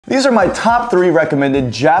These are my top 3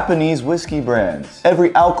 recommended Japanese whiskey brands.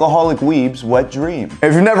 Every alcoholic weeb's wet dream.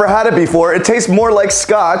 If you've never had it before, it tastes more like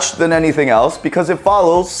Scotch than anything else because it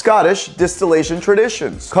follows Scottish distillation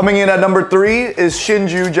traditions. Coming in at number 3 is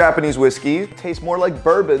Shinju Japanese whiskey. It tastes more like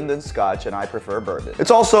bourbon than Scotch, and I prefer bourbon.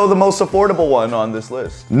 It's also the most affordable one on this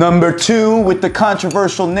list. Number 2, with the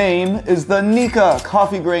controversial name, is the Nikka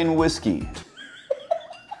coffee grain whiskey.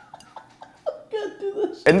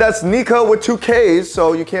 And that's Nikka with 2 Ks,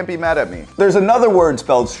 so you can't be mad at me. There's another word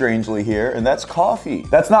spelled strangely here, and that's coffee.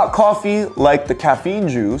 That's not coffee like the caffeine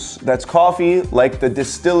juice, that's coffee like the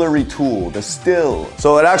distillery tool, the still.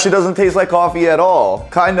 So it actually doesn't taste like coffee at all.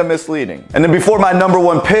 Kinda misleading. And then before my number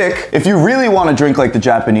 1 pick, if you really want to drink like the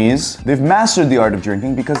Japanese, they've mastered the art of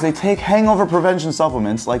drinking because they take hangover prevention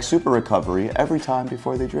supplements like Super Recovery every time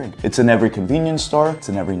before they drink. It's in every convenience store, it's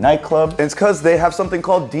in every nightclub, and it's because they have something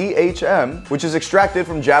called DHM, which is extracted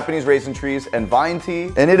from Japanese raisin trees and vine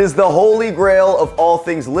tea, and it is the holy grail of all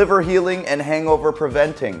things liver healing and hangover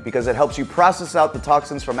preventing because it helps you process out the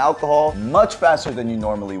toxins from alcohol much faster than you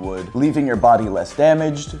normally would, leaving your body less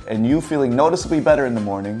damaged and you feeling noticeably better in the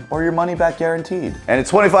morning, or your money back guaranteed. And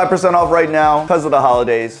it's 25% off right now because of the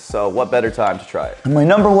holidays, so what better time to try it? And my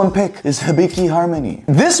number 1 pick is Hibiki Harmony.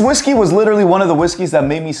 This whiskey was literally one of the whiskeys that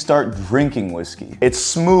made me start drinking whiskey. It's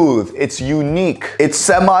smooth, it's unique, it's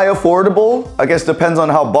semi-affordable, I guess depends on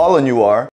how ballin' you are.